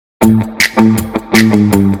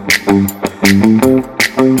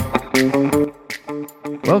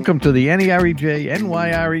Welcome to the NEREJ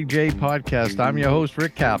NYREJ podcast. I'm your host,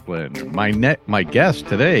 Rick Kaplan. My guest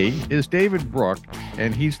today is David Brooke,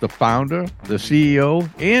 and he's the founder, the CEO,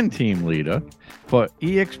 and team leader for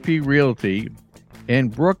exp Realty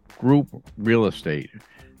and Brooke Group Real Estate.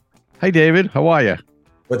 Hi, David. How are you?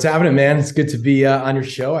 What's happening, man? It's good to be on your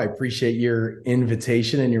show. I appreciate your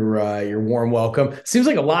invitation and your warm welcome. Seems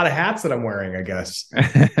like a lot of hats that I'm wearing, I guess.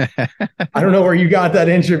 I don't know where you got that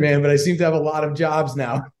intro, man, but I seem to have a lot of jobs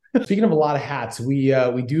now. Speaking of a lot of hats, we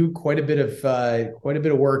do quite a bit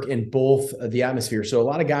of work in both the atmosphere. So a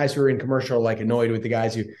lot of guys who are in commercial are like annoyed with the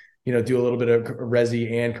guys who do a little bit of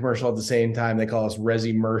resi and commercial at the same time. They call us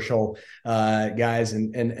resi-mercial guys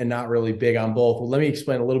and not really big on both. Well, let me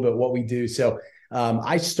explain a little bit what we do. So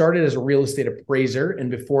I started as a real estate appraiser,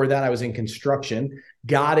 and before that I was in construction,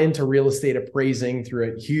 got into real estate appraising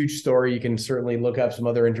through a huge story. You can certainly look up some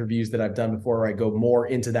other interviews that I've done before where I go more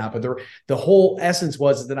into that. But the whole essence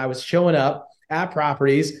was that I was showing up at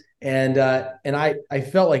properties and I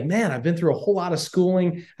felt like, man, I've been through a whole lot of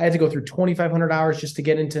schooling. I had to go through 2,500 hours just to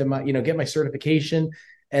get into my, get my certification.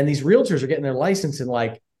 And these realtors are getting their license in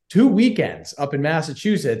like 2 weekends up in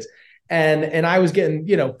Massachusetts. And I was getting,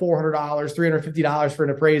 $400, $350 for an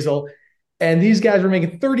appraisal. And these guys were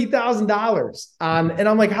making $30,000 on, and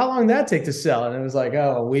I'm like, how long did that take to sell? And it was like,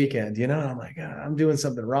 oh, a weekend, and I'm like, oh, I'm doing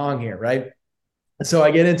something wrong here. Right. So I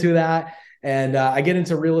get into that and I get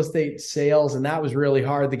into real estate sales, and that was really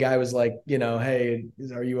hard. The guy was like, hey,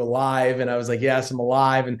 are you alive? And I was like, yes, I'm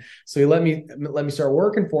alive. And so he let me start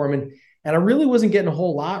working for him. And I really wasn't getting a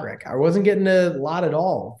whole lot, Rick. I wasn't getting a lot at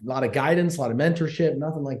all. A lot of guidance, a lot of mentorship,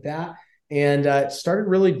 nothing like that. And started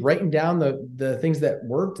really writing down the things that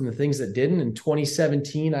worked and the things that didn't. In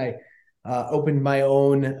 2017, I opened my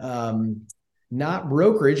own, not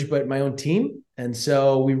brokerage, but my own team. And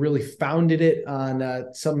so we really founded it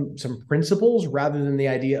on some principles rather than the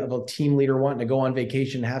idea of a team leader wanting to go on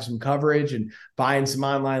vacation, have some coverage and buying some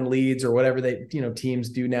online leads or whatever teams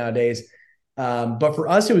do nowadays. But for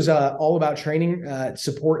us, it was all about training,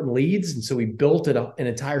 support, and leads. And so we built an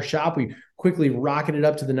entire shop. We quickly rocketed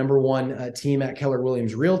up to the number one team at Keller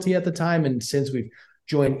Williams Realty at the time. And since we've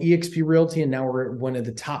joined exp Realty, and now we're one of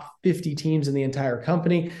the top 50 teams in the entire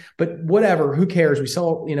company. But whatever, who cares? We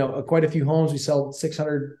sell, quite a few homes. We sell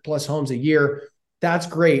 600 plus homes a year. That's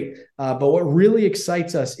great. But what really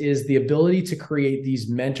excites us is the ability to create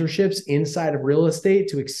these mentorships inside of real estate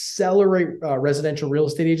to accelerate residential real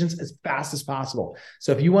estate agents as fast as possible.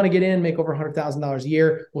 So if you want to get in, make over $100,000 a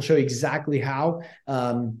year, we'll show you exactly how.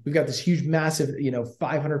 We've got this huge, massive,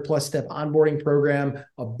 500 plus step onboarding program,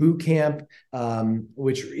 a boot camp,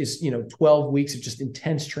 which is, 12 weeks of just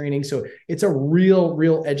intense training. So it's a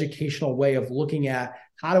real educational way of looking at,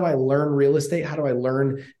 how do I learn real estate? How do I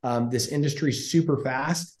learn this industry super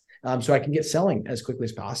fast so I can get selling as quickly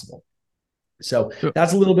as possible? So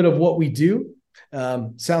that's a little bit of what we do.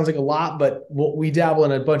 Sounds like a lot, but we dabble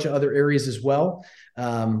in a bunch of other areas as well.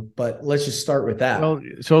 But let's just start with that. Well,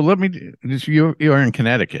 so you're in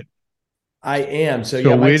Connecticut. I am. So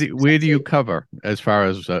yeah, where do you cover as far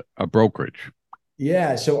as a brokerage?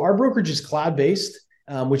 Yeah. So our brokerage is cloud-based.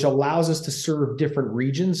 Which allows us to serve different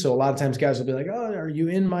regions. So a lot of times guys will be like, oh, are you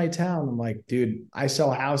in my town? I'm like, dude, I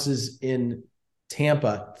sell houses in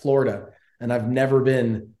Tampa, Florida, and I've never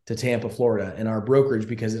been to Tampa, Florida. And our brokerage,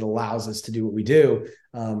 because it allows us to do what we do,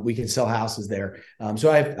 we can sell houses there.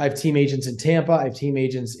 So I have team agents in Tampa. I have team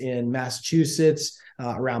agents in Massachusetts,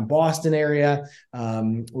 around Boston area.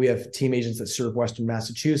 We have team agents that serve Western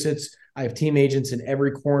Massachusetts. I have team agents in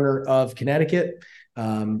every corner of Connecticut.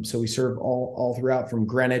 So we serve all throughout, from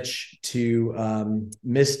Greenwich to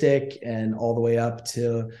Mystic and all the way up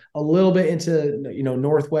to a little bit into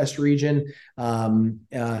Northwest region, and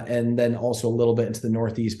then also a little bit into the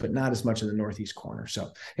Northeast, but not as much in the Northeast corner. So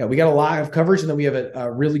yeah, we got a lot of coverage, and then we have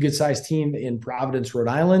a really good sized team in Providence, Rhode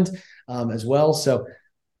Island, as well. So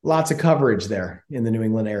lots of coverage there in the New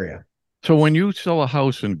England area. So when you sell a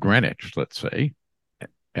house in Greenwich, let's say,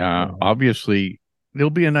 obviously there'll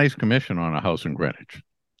be a nice commission on a house in Greenwich.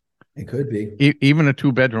 It could be. Even a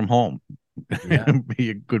 2-bedroom home. Yeah.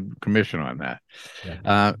 Be a good commission on that.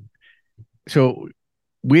 Yeah. So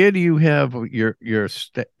where do you have your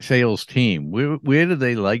sales team? Where do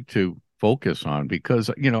they like to focus on? Because,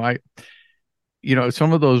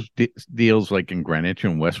 some of those deals like in Greenwich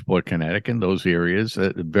and Westport, Connecticut, those areas,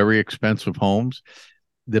 very expensive homes,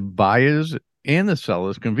 the buyers and the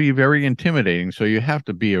sellers can be very intimidating. So you have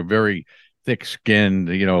to be a very thick-skinned,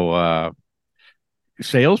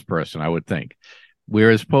 salesperson, I would think.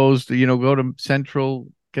 Whereas opposed to, go to central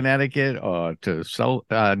Connecticut or to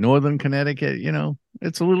northern Connecticut,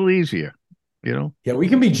 it's a little easier. you know? Yeah, we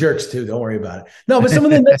can be jerks too. Don't worry about it. No, but some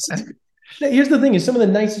of the nicest, here's the thing: is some of the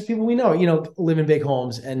nicest people we know, live in big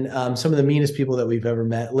homes, and some of the meanest people that we've ever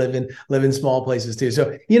met live in small places too.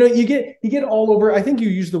 So you get all over. I think you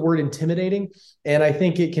use the word intimidating, and I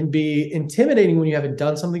think it can be intimidating when you haven't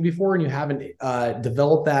done something before and you haven't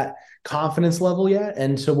developed that confidence level yet.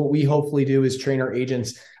 And so what we hopefully do is train our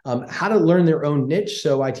agents how to learn their own niche.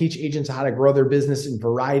 So I teach agents how to grow their business in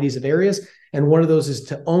varieties of areas. And one of those is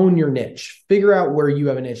to own your niche, figure out where you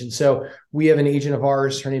have a niche. And so we have an agent of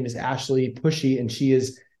ours, her name is Ashley Pushy, and she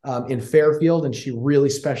is in Fairfield, and she really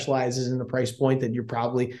specializes in the price point that you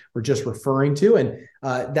probably were just referring to. And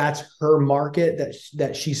that's her market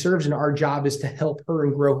that she serves. And our job is to help her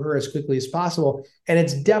and grow her as quickly as possible. And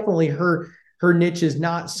it's definitely her niche is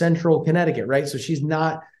not central Connecticut, right? So she's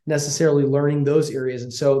not necessarily learning those areas.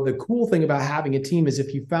 And so the cool thing about having a team is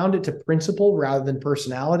if you found it to principle rather than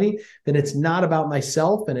personality, then it's not about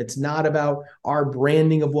myself and it's not about our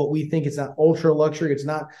branding of what we think. It's not ultra luxury. It's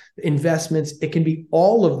not investments. It can be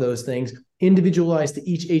all of those things individualized to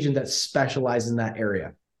each agent that specializes in that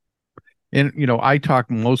area. And, I talk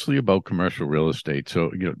mostly about commercial real estate.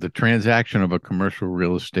 So, the transaction of a commercial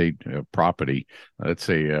real estate property, let's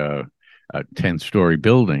say a 10-story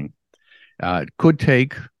building, it could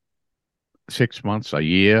take 6 months, a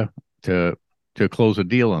year to close a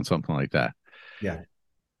deal on something like that. Yeah.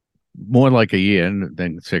 More like a year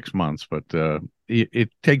than 6 months, but it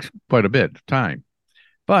takes quite a bit of time.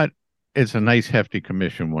 But it's a nice hefty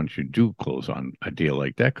commission once you do close on a deal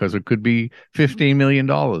like that, because it could be $15 million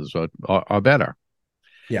or better.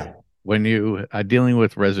 Yeah. When you are dealing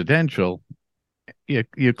with residential,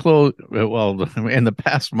 you close, well, in the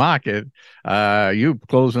past market, you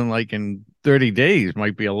closing like in 30 days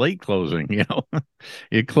might be a late closing,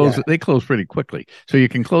 They close pretty quickly. So you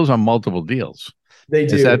can close on multiple deals. They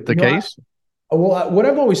do. Is that the case? What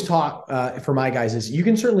I've always taught for my guys is you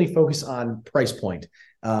can certainly focus on price point,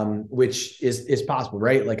 which is possible,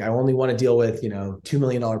 right? Like I only want to deal with, $2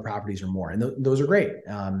 million properties or more. And those are great.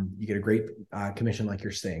 You get a great commission like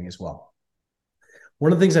you're saying as well.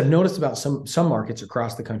 One of the things I've noticed about some markets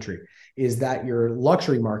across the country is that your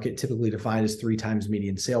luxury market, typically defined as 3 times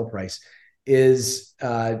median sale price, is,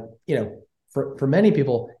 for many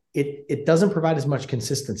people, it doesn't provide as much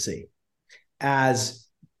consistency as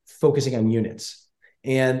focusing on units.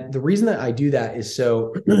 And the reason that I do that is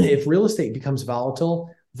so if real estate becomes volatile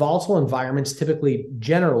environments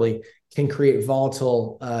generally can create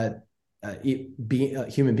volatile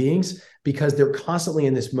human beings because they're constantly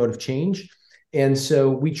in this mode of change. And so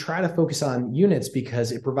we try to focus on units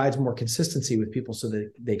because it provides more consistency with people so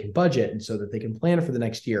that they can budget and so that they can plan for the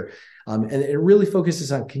next year. And it really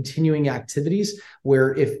focuses on continuing activities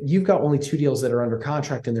where if you've got only 2 deals that are under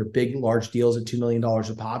contract and they're big, large deals at $2 million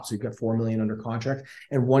a pop, so you've got $4 million under contract,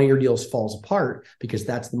 and one of your deals falls apart because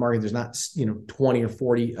that's the market. There's not, 20 or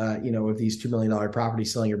 40, of these $2 million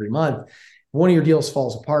properties selling every month. One of your deals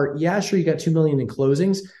falls apart. Yeah, sure, you got $2 million in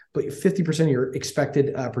closings, but 50% of your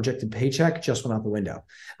expected projected paycheck just went out the window.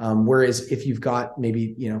 Whereas if you've got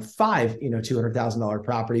maybe 5 $200,000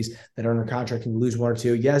 properties that are under contract and you lose 1 or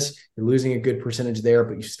 2, yes, you're losing a good percentage there,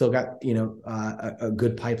 but you've still got a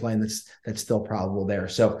good pipeline that's still probable there.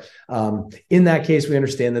 So in that case, we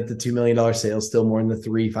understand that the $2 million sale is still more than the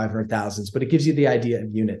 500,000s, but it gives you the idea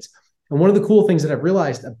of units. And one of the cool things that I've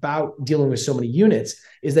realized about dealing with so many units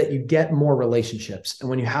is that you get more relationships. And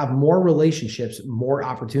when you have more relationships, more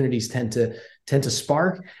opportunities tend to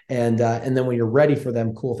spark. And then when you're ready for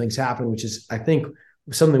them, cool things happen, which is, I think,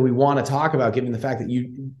 something we want to talk about, given the fact that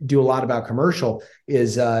you do a lot about commercial,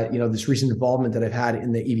 is this recent involvement that I've had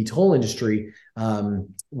in the eVTOL industry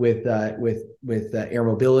with air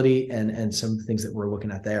mobility and some things that we're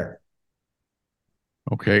looking at there.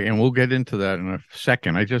 Okay, and we'll get into that in a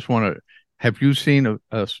second. I just want to, have you seen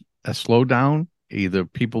a slowdown, either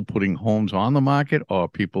people putting homes on the market or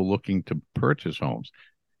people looking to purchase homes?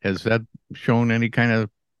 Has that shown any kind of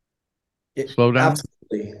slowdown?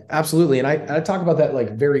 Absolutely. And I talk about that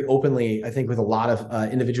like very openly, I think, with a lot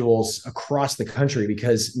of individuals across the country,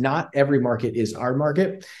 because not every market is our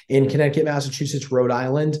market. In Connecticut, Massachusetts, Rhode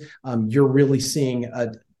Island, you're really seeing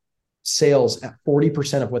sales at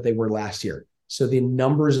 40% of what they were last year. So the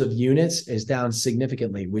numbers of units is down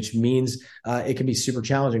significantly, which means it can be super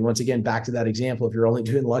challenging. Once again, back to that example, if you're only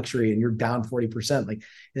doing luxury and you're down 40%, like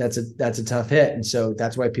that's a tough hit. And so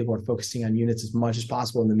that's why people are focusing on units as much as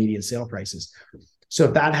possible in the median sale prices. So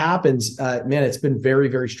if that happens, man, it's been very,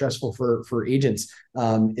 very stressful for agents.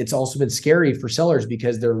 It's also been scary for sellers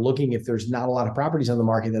because they're looking, if there's not a lot of properties on the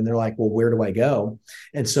market, then they're like, well, where do I go?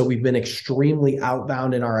 And so we've been extremely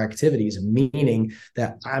outbound in our activities, meaning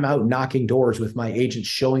that I'm out knocking doors with my agents,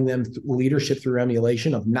 showing them leadership through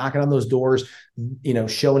emulation of knocking on those doors,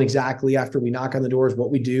 showing exactly after we knock on the doors,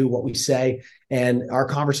 what we do, what we say. And our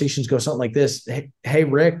conversations go something like this. Hey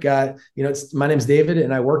Rick, my name's David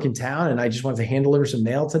and I work in town and I just wanted to hand deliver some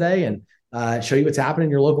mail today and show you what's happening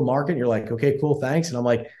in your local market. And you're like, okay, cool, thanks. And I'm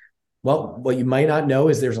like, well, what you might not know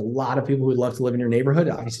is there's a lot of people who'd love to live in your neighborhood.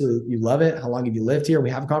 Obviously, you love it. How long have you lived here? And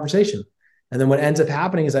we have a conversation. And then what ends up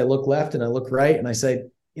happening is I look left and I look right and I say,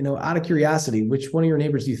 out of curiosity, which one of your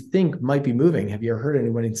neighbors do you think might be moving? Have you ever heard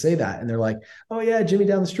anyone say that? And they're like, oh yeah, Jimmy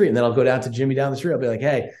down the street. And then I'll go down to Jimmy down the street. I'll be like,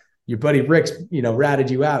 hey, your buddy Rick's, ratted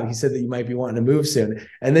you out. He said that you might be wanting to move soon.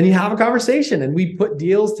 And then you have a conversation and we put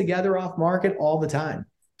deals together off market all the time.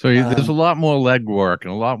 So there's a lot more legwork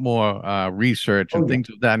and a lot more research and things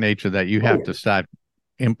of that nature that you have to start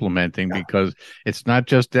implementing because it's not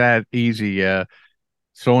just that easy.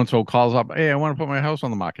 So-and-so calls up, hey, I want to put my house on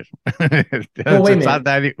the market. It's not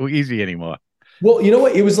that easy anymore. Well, you know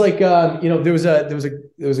what? It was like, there was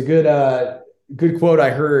a good quote I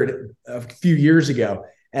heard a few years ago.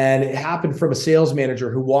 And it happened from a sales manager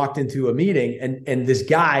who walked into a meeting and this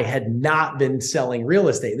guy had not been selling real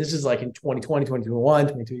estate. This is like in 2020, 2021,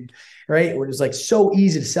 2022, right? Where it was like so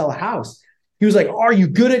easy to sell a house. He was like, are you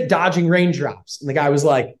good at dodging raindrops? And the guy was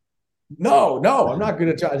like, no, I'm not good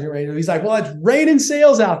at dodging raindrops. He's like, well, it's raining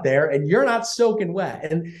sales out there and you're not soaking wet.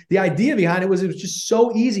 And the idea behind it was just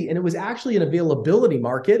so easy. And it was actually an availability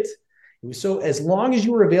market. It was so as long as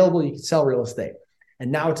you were available, you could sell real estate.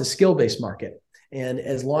 And now it's a skill-based market. And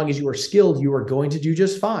as long as you are skilled, you are going to do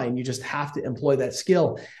just fine. You just have to employ that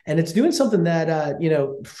skill. And it's doing something that,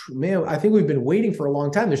 I think we've been waiting for a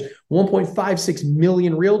long time. There's 1.56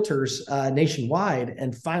 million realtors nationwide.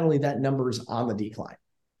 And finally, that number is on the decline.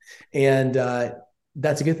 And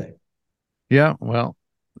that's a good thing. Yeah, well,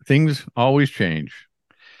 things always change.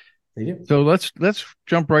 They do. So let's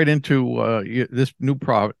jump right into this new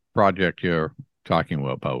project you're talking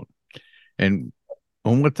about. And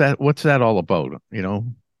what's that all about?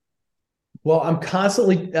 Well, I'm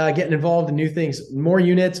constantly getting involved in new things, more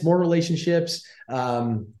units, more relationships.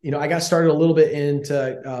 I got started a little bit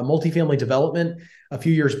into multifamily development a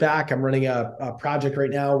few years back. I'm running a project right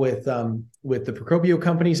now with the Procopio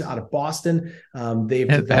companies out of Boston. They've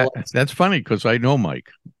developed. That's funny because I know Mike.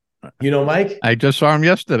 You know Mike? I just saw him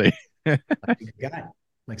yesterday. Good guy.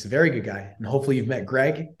 Mike's a very good guy, and hopefully you've met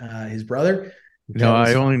Greg, his brother. No,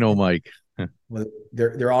 I only know Mike. Well,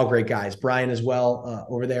 they're all great guys. Brian as well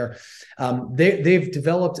over there. They've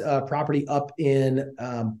developed a property up in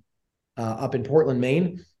Portland,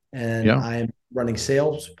 Maine, and I'm running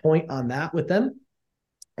sales point on that with them.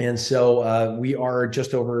 And so we are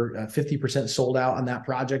just over 50% sold out on that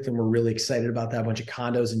project, and we're really excited about that. A bunch of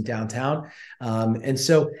condos in downtown. And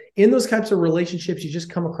so in those types of relationships, you just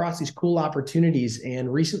come across these cool opportunities.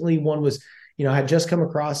 And recently one was, I had just come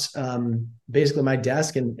across basically my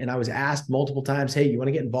desk and I was asked multiple times, hey, you want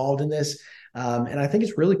to get involved in this? And I think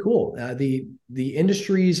it's really cool. The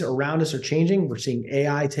industries around us are changing. We're seeing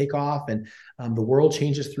AI take off and the world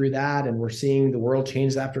changes through that. And we're seeing the world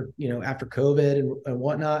change after COVID and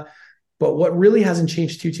whatnot. But what really hasn't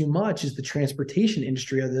changed too much is the transportation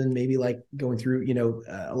industry, other than maybe like going through,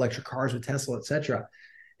 electric cars with Tesla, et cetera.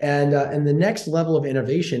 And the next level of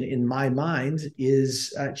innovation in my mind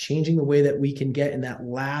is changing the way that we can get in that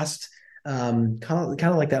last kind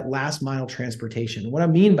of like that last mile transportation. What I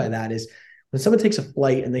mean by that is when someone takes a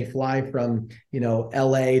flight and they fly from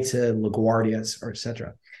LA to LaGuardia or et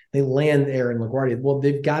cetera, they land there in LaGuardia. Well,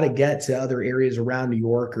 they've got to get to other areas around New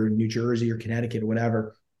York or New Jersey or Connecticut or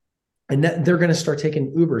whatever, and they're going to start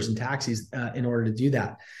taking Ubers and taxis in order to do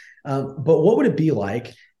that. But what would it be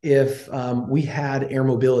like if we had air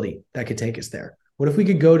mobility that could take us there? What if we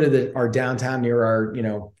could go to our downtown near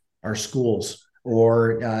our schools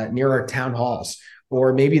or near our town halls,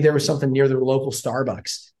 or maybe there was something near the local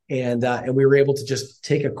Starbucks, and we were able to just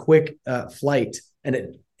take a quick flight, and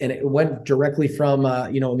it went directly from a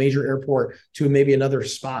major airport to maybe another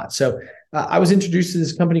spot. So I was introduced to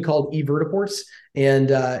this company called eVERTIPORTS, and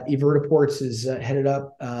eVERTIPORTS is headed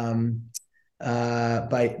up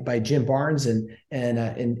by Jim Barnes,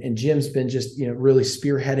 and Jim's been just really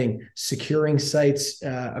spearheading securing sites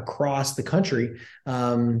across the country,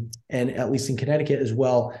 and at least in Connecticut as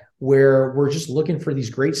well, where we're just looking for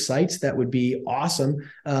these great sites that would be awesome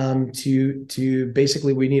to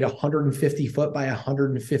basically, we need a 150 foot by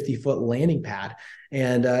 150 foot landing pad.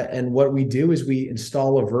 And what we do is we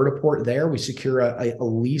install a vertiport there. We secure a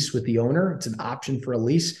lease with the owner. It's an option for a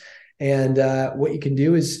lease. And what you can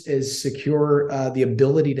do is secure the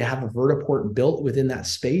ability to have a vertiport built within that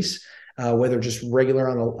space, whether just regular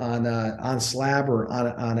on slab or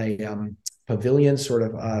on a pavilion sort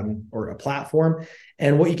of or a platform.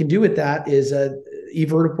 And what you can do with that is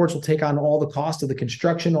eVERTIPORTS will take on all the cost of the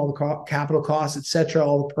construction, all the capital costs, et cetera,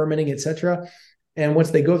 all the permitting, et cetera. And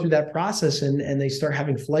once they go through that process and they start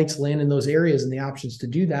having flights land in those areas and the options to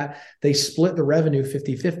do that, they split the revenue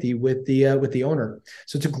 50-50 with the owner.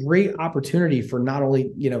 So it's a great opportunity for not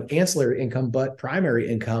only, ancillary income, but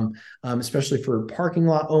primary income, especially for parking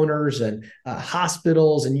lot owners and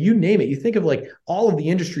hospitals and you name it. You think of like all of the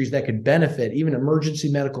industries that could benefit, even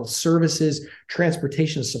emergency medical services,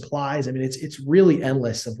 transportation supplies. I mean, it's really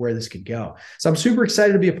endless of where this could go. So I'm super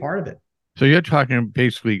excited to be a part of it. So you're talking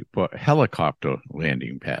basically about helicopter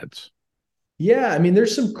landing pads. Yeah, I mean,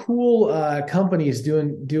 there's some cool companies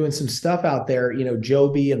doing some stuff out there.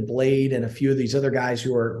 Joby and Blade and a few of these other guys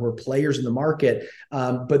who are players in the market.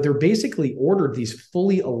 But they're basically ordered these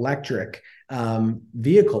fully electric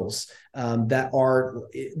vehicles that are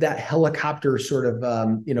that helicopter sort of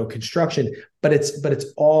construction, but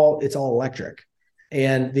it's all electric.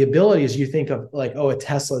 And the ability is, you think of like, a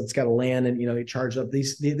Tesla that's got to land and, you charge up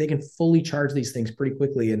they can fully charge these things pretty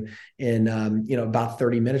quickly in about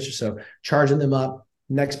 30 minutes or so, charging them up,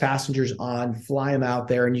 next passengers on, fly them out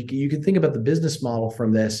there. And you can think about the business model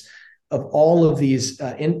from this, of all of these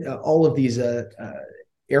air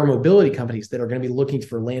mobility companies that are going to be looking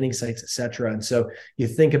for landing sites, et cetera. And so you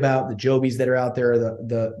think about the Jobys that are out there,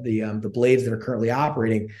 the Blades that are currently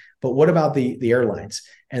operating, but what about the airlines?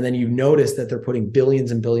 And then you notice that they're putting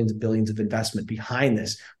billions and billions and billions of investment behind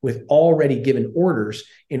this with already given orders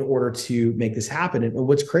in order to make this happen. And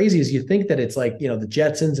what's crazy is you think that it's like, the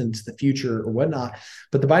Jetsons and it's the future or whatnot,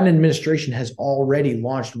 but the Biden administration has already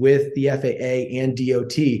launched with the FAA and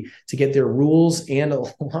DOT to get their rules and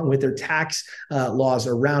along with their tax laws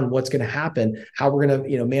around what's going to happen, how we're going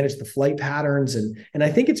to, manage the flight patterns. And I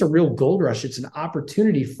think it's a real gold rush. It's an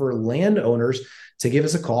opportunity for landowners to give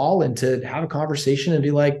us a call and to have a conversation and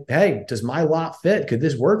be like, hey, does my lot fit? Could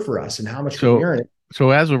this work for us? And how much can we earn it?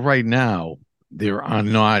 So as of right now, there are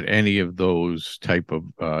not any of those type of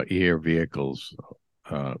air vehicles.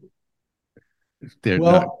 They're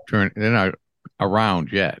not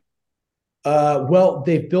around yet. Well,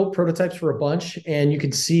 they've built prototypes for a bunch, and you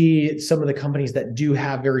can see some of the companies that do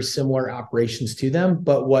have very similar operations to them.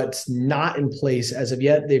 But what's not in place as of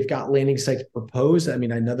yet, they've got landing sites proposed. I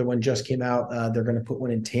mean, another one just came out. They're going to put one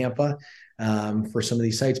in Tampa for some of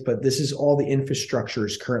these sites. But this is all the infrastructure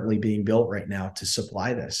is currently being built right now to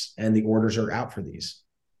supply this, and the orders are out for these.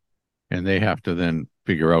 And they have to then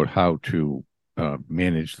figure out how to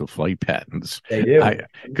manage the flight patterns. They do,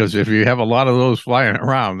 because if you have a lot of those flying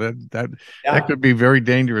around, that could be very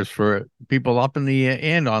dangerous for people up in the air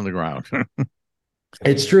and on the ground.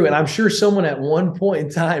 It's true. And I'm sure someone at one point in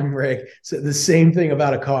time, Rick, said the same thing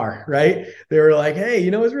about a car, right? They were like, hey,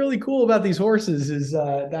 what's really cool about these horses is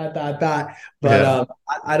that. But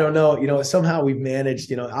I don't know, somehow we've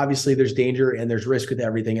managed, obviously there's danger and there's risk with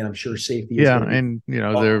everything. And I'm sure safety is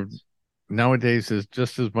they're nowadays there's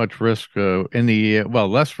just as much risk in the air,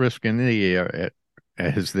 less risk in the air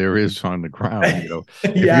as there is on the ground.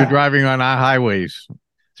 If you're driving on our highways,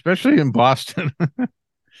 especially in Boston.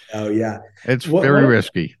 Oh yeah, it's very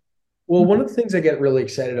risky. Well, one of the things I get really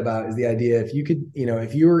excited about is the idea if you could,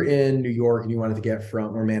 if you were in New York and you wanted to get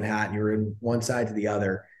from or Manhattan, you were in one side to the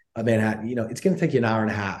other of Manhattan, it's going to take you an hour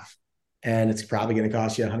and a half, and it's probably going to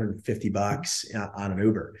cost you $150 on an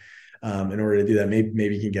Uber. In order to do that,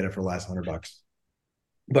 maybe you can get it for less, $100.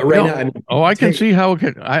 But now, I can see how it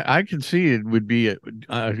could. I can see it would be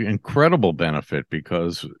an incredible benefit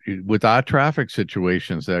because with our traffic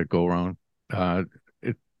situations that go around,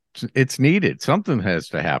 it's needed. Something has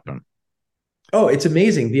to happen. Oh, it's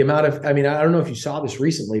amazing the amount of. I mean, I don't know if you saw this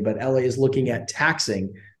recently, but LA is looking at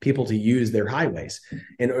taxing people to use their highways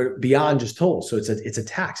and beyond just tolls. So it's a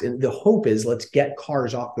tax, and the hope is let's get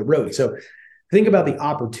cars off the road. So think about the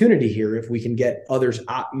opportunity here. If we can get others,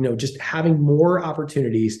 just having more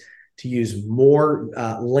opportunities to use more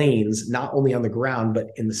lanes, not only on the ground,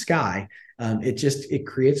 but in the sky. It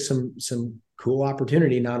creates some cool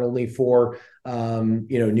opportunity, not only for,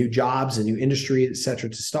 new jobs and new industry, et cetera,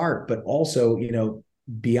 to start, but also,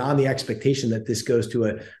 beyond the expectation that this goes to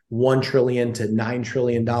a $1 trillion to $9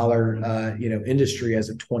 trillion, industry as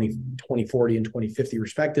of 2040 and 2050,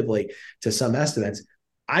 respectively, to some estimates.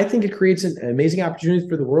 I think it creates an amazing opportunity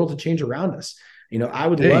for the world to change around us. I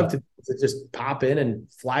would love to just pop in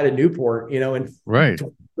and fly to Newport, in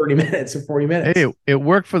 30 minutes or 40 minutes. Hey, it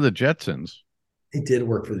worked for the Jetsons. It did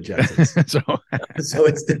work for the Jetsons. So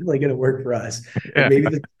it's definitely going to work for us. Yeah.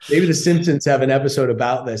 Maybe the Simpsons have an episode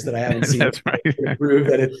about this that I haven't seen. That's right. To prove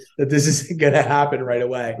that this isn't going to happen right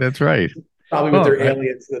away. That's right. Probably with their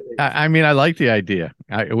aliens. I mean, I like the idea.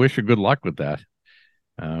 I wish you good luck with that.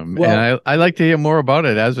 And I like to hear more about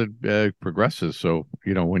it as it progresses. So,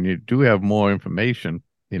 when you do have more information,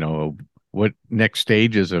 what next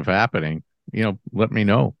stages of happening, let me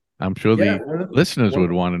know. I'm sure the listeners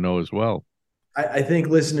would want to know as well. I think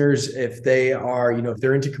listeners, if they are, if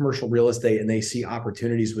they're into commercial real estate and they see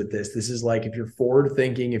opportunities with this is like, if you're forward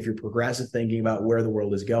thinking, if you're progressive thinking about where the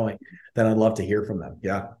world is going, then I'd love to hear from them.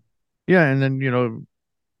 Yeah. Yeah. And then,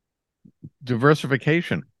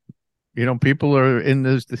 diversification, people are in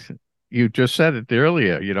this, you just said it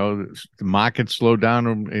earlier, the market slowed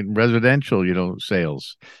down in residential,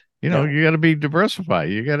 sales, you got to be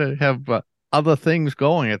diversified. You got to have other things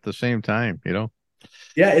going at the same time,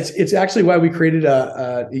 Yeah, it's actually why we created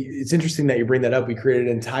it's interesting that you bring that up. We created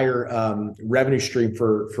an entire revenue stream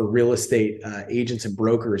for real estate agents and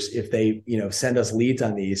brokers. If they, send us leads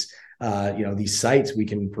on these sites, we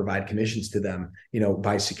can provide commissions to them,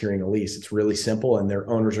 by securing a lease. It's really simple, and their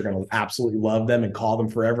owners are going to absolutely love them and call them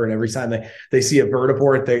forever. And every time they see a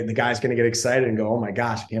Vertiport, the guy's going to get excited and go, "Oh my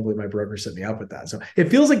gosh, I can't believe my broker set me up with that." So it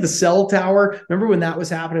feels like the cell tower. Remember when that was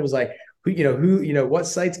happening? It was like, what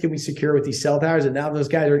sites can we secure with these cell towers? And now those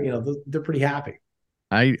guys are, they're pretty happy.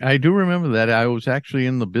 I do remember that. I was actually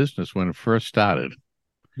in the business when it first started.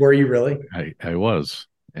 Were you really? I was,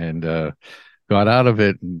 and got out of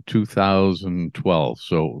it in 2012.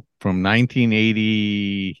 So from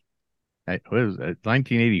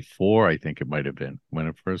 1984, I think it might have been when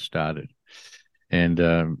it first started. And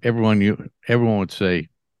everyone would say,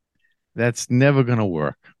 that's never going to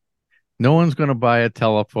work. No one's going to buy a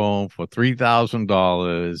telephone for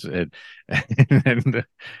 $3,000,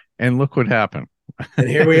 and look what happened. And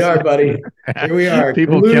here we are, buddy. Here we are.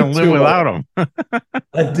 People can't live without them.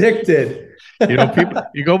 Addicted.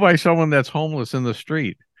 You go by someone that's homeless in the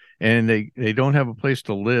street, and they don't have a place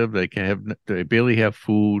to live. They barely have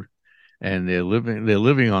food, and they're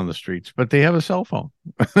living on the streets, but they have a cell phone.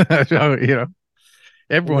 So,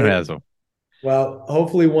 everyone has them. Well,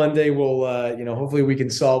 hopefully one day we'll, hopefully we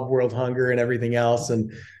can solve world hunger and everything else.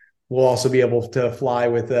 And we'll also be able to fly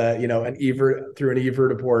with, through an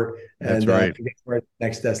eVERTIPORT and get to our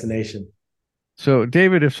next destination. So,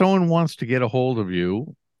 David, if someone wants to get a hold of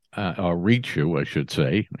you, or reach you, I should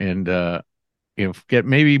say, and, get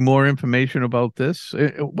maybe more information about this,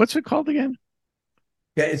 what's it called again?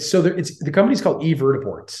 Yeah. The company's called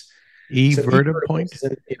eVERTIPORTS. eVERTIPORTS?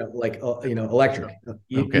 Electric.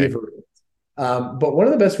 Okay. But one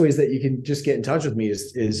of the best ways that you can just get in touch with me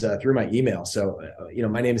is through my email. So,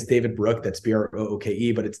 my name is David Brooke. That's Brooke,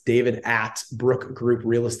 but it's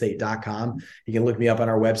David@BrookeGroupRealEstate.com. You can look me up on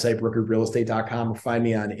our website, BrookeGroupRealEstate.com, or find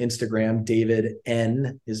me on Instagram. David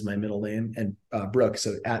N is my middle name, and Brooke.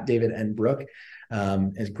 So @David N Brooke.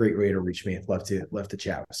 It's a great way to reach me. I'd love to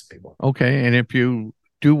chat with some people. Okay. And if you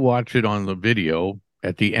do watch it on the video,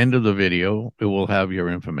 at the end of the video, it will have your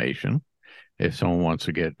information if someone wants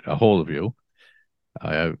to get a hold of you.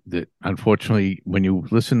 Unfortunately, when you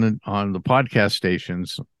listen on the podcast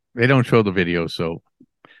stations, they don't show the video, so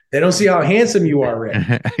they don't see how handsome you are, Rick.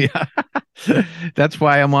 Yeah, that's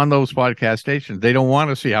why I'm on those podcast stations. They don't want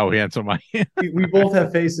to see how handsome I am. We both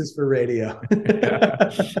have faces for radio.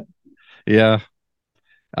 Yeah.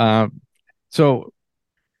 So,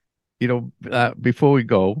 before we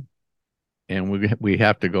go, and we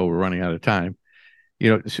have to go, we're running out of time.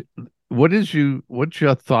 What's your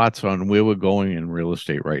thoughts on where we're going in real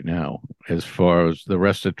estate right now, as far as the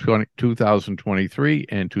rest of 2023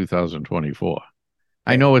 and 2024?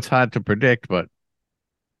 I know it's hard to predict, but.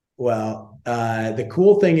 Well, the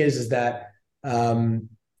cool thing is that,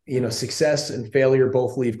 success and failure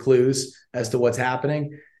both leave clues as to what's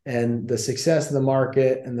happening. And the success of the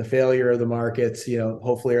market and the failure of the markets,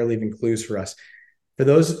 hopefully are leaving clues for us. For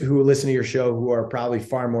those who listen to your show, who are probably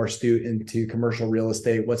far more astute into commercial real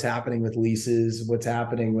estate, what's happening with leases, what's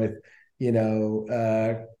happening with,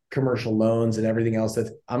 commercial loans and everything else, I'm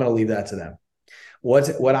going to leave that to them.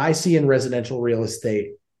 What I see in residential real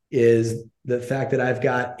estate is the fact that I've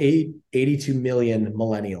got 82 million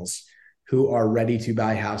millennials who are ready to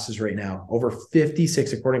buy houses right now. Over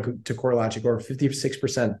 56, according to CoreLogic, over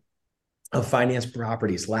 56% of financed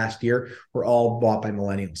properties last year were all bought by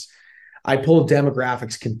millennials. I pull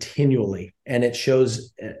demographics continually, and it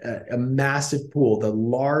shows a massive pool. The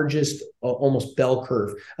largest, almost bell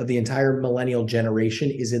curve of the entire millennial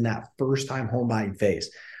generation is in that first-time home buying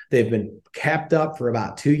phase. They've been kept up for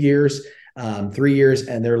about 2 years, 3 years,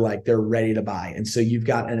 and they're ready to buy. And so you've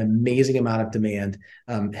got an amazing amount of demand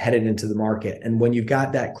headed into the market. And when you've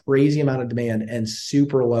got that crazy amount of demand and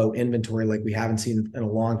super low inventory like we haven't seen in a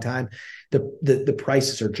long time, the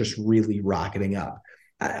prices are just really rocketing up.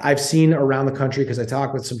 I've seen around the country, because I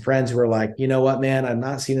talk with some friends who are like, you know what, man, I'm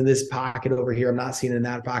not seeing in this pocket over here. I'm not seeing in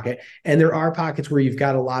that pocket. And there are pockets where you've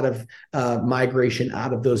got a lot of migration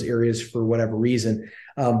out of those areas for whatever reason.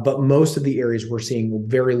 But most of the areas we're seeing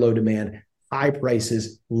very low demand, high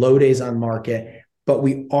prices, low days on market. But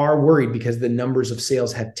we are worried because the numbers of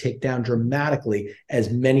sales have ticked down dramatically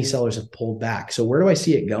as many sellers have pulled back. So where do I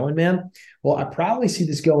see it going, man? Well, I probably see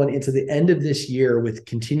this going into the end of this year with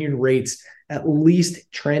continued rates at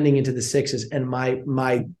least trending into the sixes. And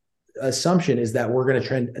my assumption is that we're going to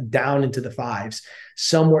trend down into the fives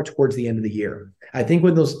somewhere towards the end of the year. I think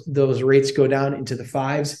when those rates go down into the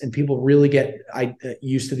fives and people really get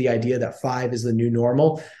used to the idea that 5 is the new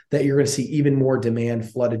normal, that you're going to see even more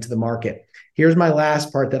demand flooded to the market. Here's my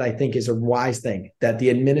last part that I think is a wise thing that the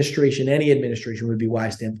administration, any administration, would be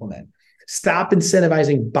wise to implement. Stop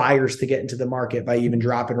incentivizing buyers to get into the market by even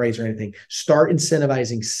dropping rates or anything. Start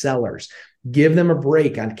incentivizing sellers. Give them a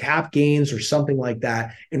break on cap gains or something like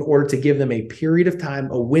that in order to give them a period of time,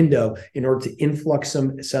 a window, in order to influx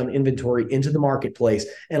some inventory into the marketplace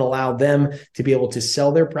and allow them to be able to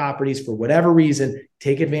sell their properties for whatever reason,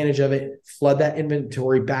 take advantage of it, flood that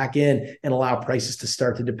inventory back in, and allow prices to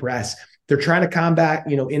start to depress. They're trying to combat,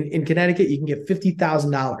 in Connecticut, you can get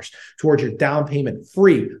 $50,000 towards your down payment,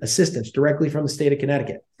 free assistance directly from the state of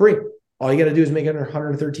Connecticut, free. All you got to do is make under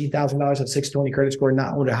 $113,000, have 620 credit score,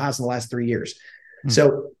 not owned a house in the last 3 years.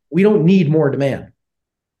 So we don't need more demand.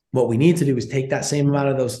 What we need to do is take that same amount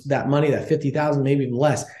of that money, that 50,000, maybe even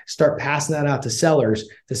less, start passing that out to sellers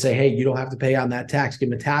to say, hey, you don't have to pay on that tax.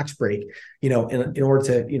 Give them a tax break, in order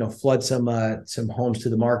to, flood some homes to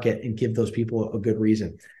the market and give those people a good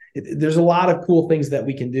reason. There's a lot of cool things that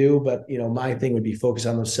we can do, but my thing would be focus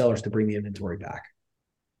on those sellers to bring the inventory back.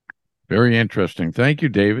 Very interesting. Thank you,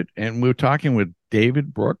 David. And we're talking with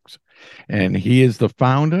David Brooks, and he is the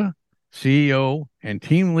founder, CEO, and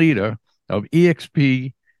team leader of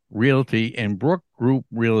exp Realty and Brooke Group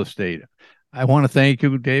Real Estate. I want to thank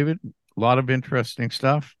you, David. A lot of interesting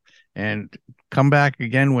stuff. And come back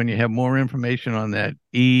again when you have more information on that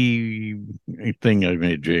thing I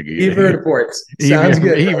made, Jiggy. eVERTIPORTS. Sounds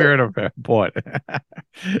good. eVERTIPORT.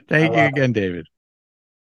 Thank you again, David.